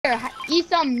Here, eat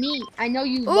some meat. I know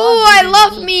you love Ooh, I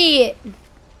love meat.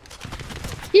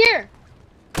 Here.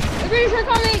 The British are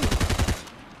coming.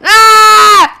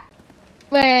 Ah!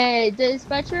 Wait, the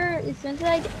Spectre is Spencer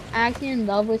like acting in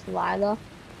love with Lila?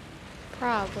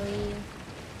 Probably.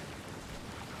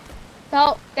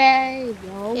 So they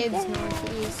go Kids there.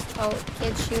 northeast. Oh,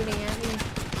 kids shooting at me.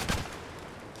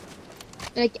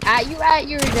 Like at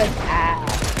your just at.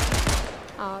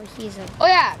 Oh, he's a. Oh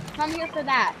yeah, come here for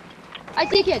that. I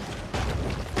see kids.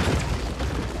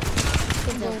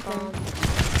 Kid's a bomb.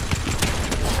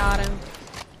 Got him.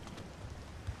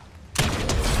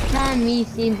 Telling me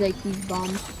seems like he's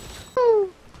bummed.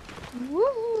 Woo,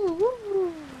 woo,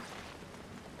 woo.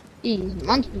 These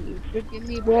monkeys, freaking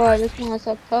me, bro. I just want to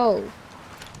suck toes.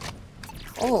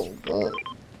 Oh, good.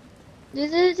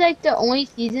 This is like the only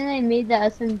season I made the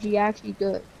SMG actually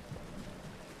good.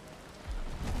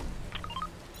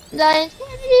 The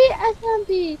Infinity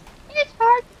SMG. It's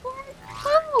hardcore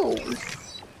toes.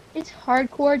 It's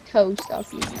hardcore toe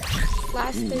stuff.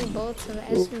 Last 3 bullets of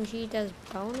SMG does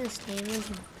bonus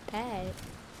damage. Bet.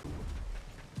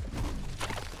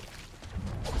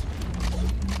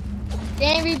 They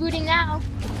ain't rebooting now.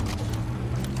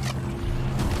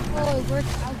 Oh, it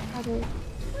works out better.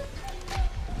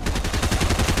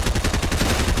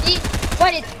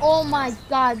 But it's, oh my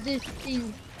god, this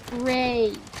thing's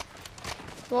great.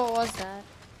 What was that?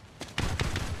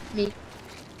 Me.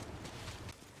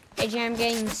 AJ, I'm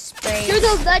getting sprayed. You're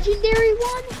the legendary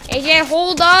one? AJ,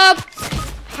 hold up!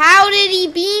 How did he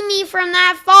beam me from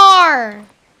that far?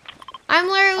 I'm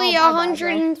literally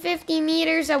 150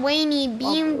 meters away and he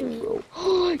beamed me.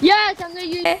 Yes, I'm gonna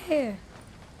use Yeah.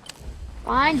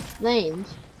 Find flames.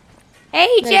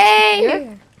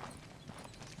 AJ!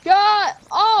 Shut!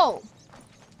 Oh!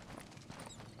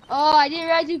 Oh, I didn't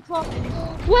realize you come.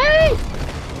 Wait!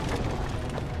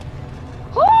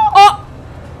 Oh!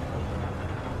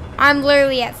 I'm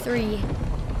literally at 3.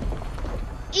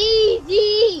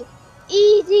 Easy!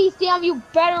 Easy, Sam, you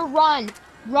better run.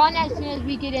 Run as soon as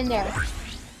we get in there.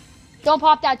 Don't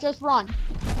pop that, just run.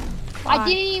 Why? I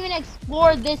didn't even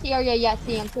explore this area yet,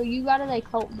 Sam, so you gotta like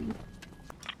help me.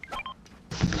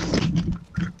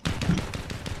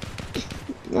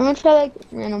 I'm gonna try like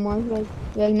random ones, like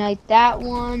ignite that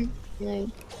one, like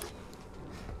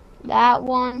that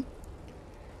one.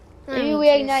 Maybe we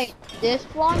ignite this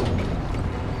one.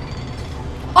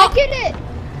 I get it!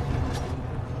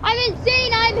 I'm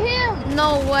insane, I'm him!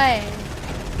 No way.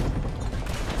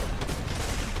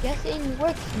 Guessing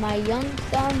works, my young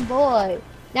son boy.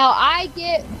 Now I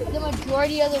get the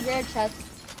majority of the rare chests.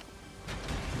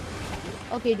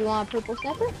 Okay, do you want a purple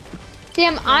snapper?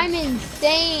 Sam, I'm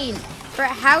insane. But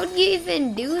how do you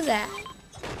even do that?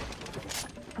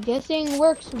 Guessing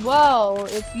works well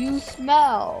if you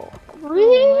smell.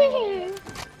 Really?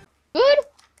 Good?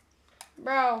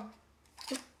 Bro.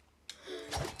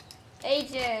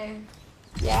 AJ.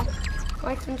 Yeah.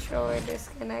 My controller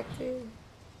disconnected.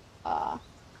 Oh,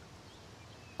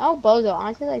 bozo,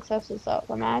 honestly, like, sucks this up.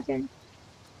 Imagine.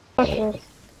 Mud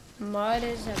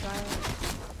is a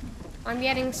violence. I'm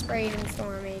getting sprayed in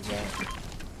storm, AJ.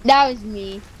 That was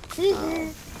me.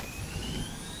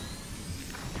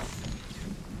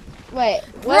 Wait,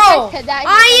 Bro, that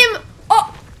I am.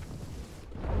 Oh,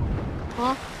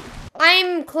 huh?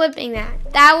 I'm clipping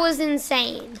that. That was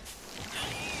insane.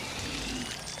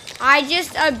 I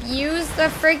just abused the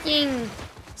freaking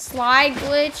slide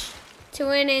glitch to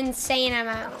an insane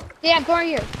amount. Yeah, I'm going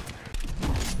here.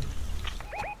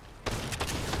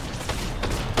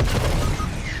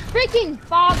 Freaking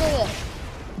fabulous.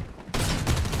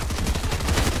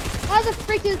 How the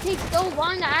frick does it take so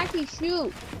long to actually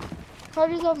shoot?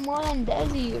 Charges up more than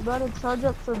Desi. You're about to charge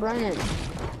up for Brennan.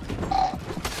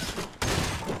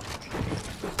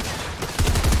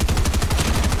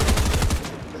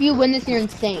 If you win this, you're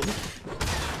insane.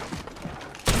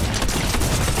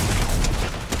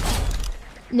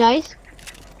 Nice.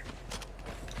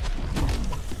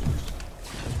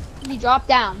 He dropped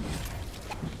down.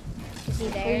 Is he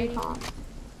there?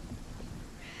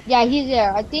 Yeah, he's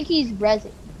there. I think he's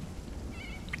rezzing.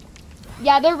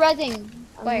 Yeah, they're rezzing.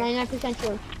 I'm Where? 99%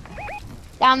 sure.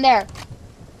 Down there.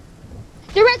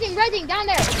 They're rezzing down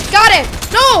there. Got it.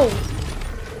 No!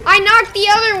 I knocked the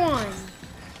other one.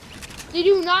 Did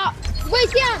you not? Wait,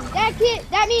 Sam, that kid,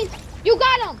 that means you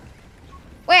got him.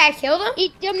 Wait, I killed him?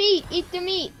 Eat the meat, eat the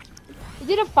meat. Is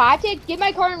it a 5-tick? Get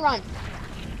my car and run.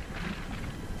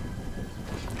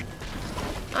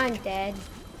 I'm dead.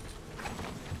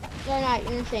 You're not,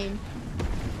 you're insane.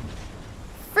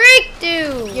 Freak,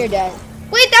 dude. You're dead.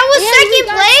 Wait, that was second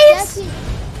place?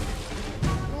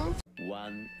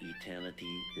 One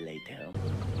eternity later.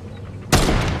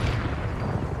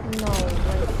 No way.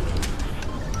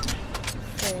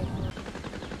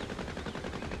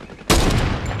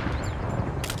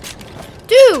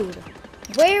 Dude!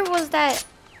 Where was that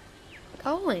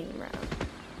going, bro?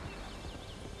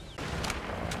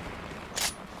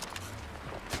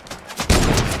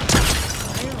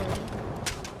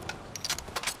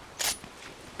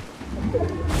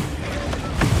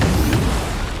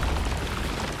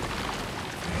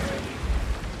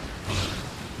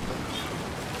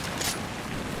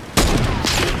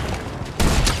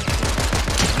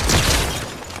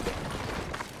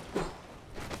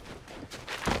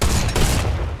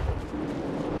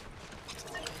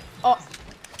 Oh.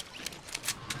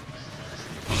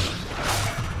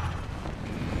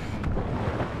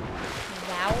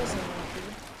 That was unlucky.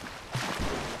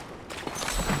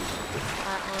 I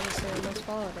honestly almost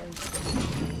followed him.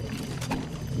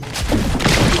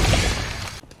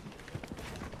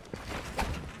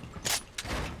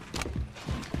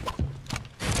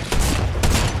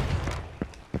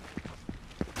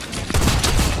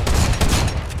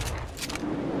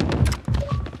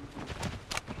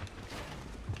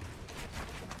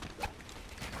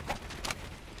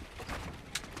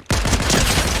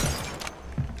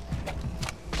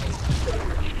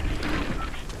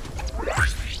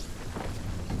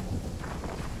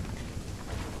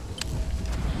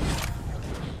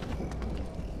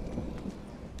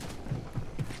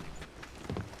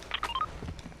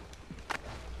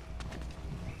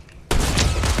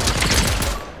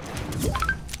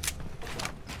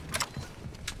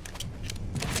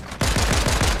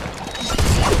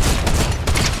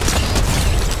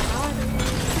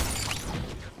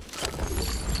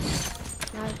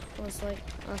 Like,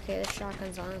 okay, this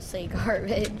shotgun's honestly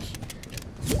garbage.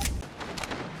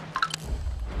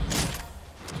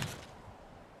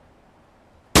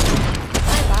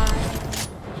 Bye-bye.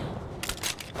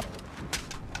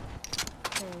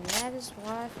 And that is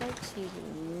why, folks, you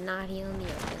do not heal in the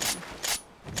open.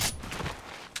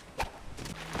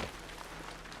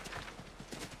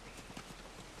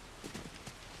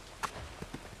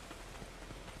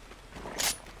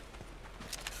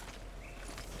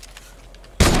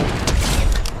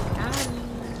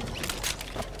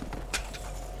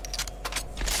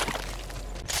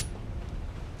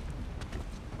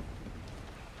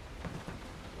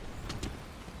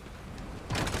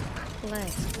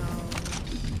 Let's go.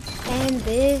 And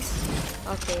this.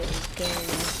 Okay, it is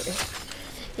game over.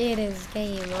 It is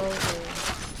game over.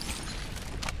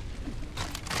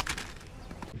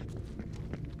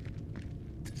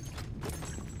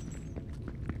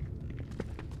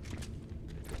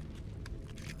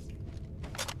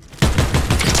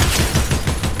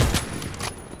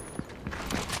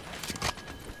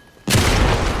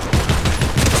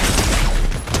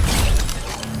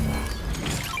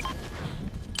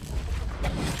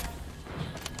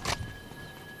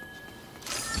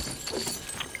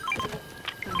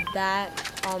 That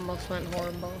almost went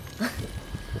horrible.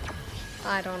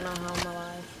 I don't know how I'm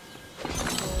alive.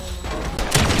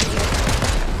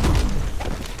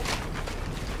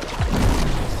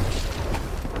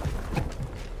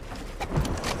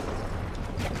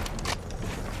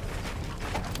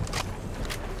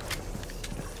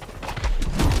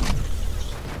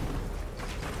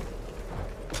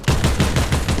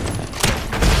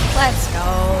 Let's go.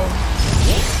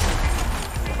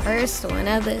 First one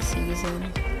of the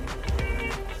season.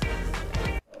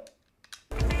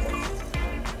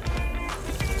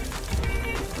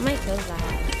 How many kills I have?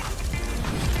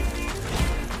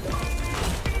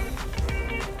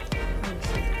 Let me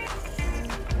see.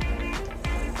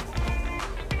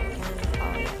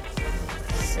 Oh yeah.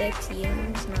 6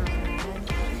 years, not bad.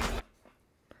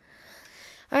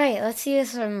 Alright, let's see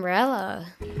this umbrella.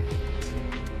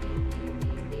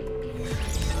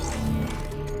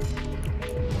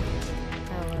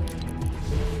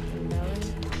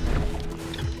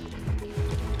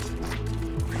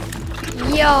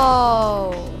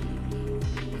 Yo!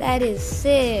 That is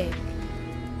sick.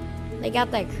 They got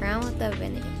that crown with the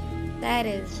vintage. That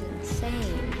is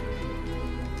insane.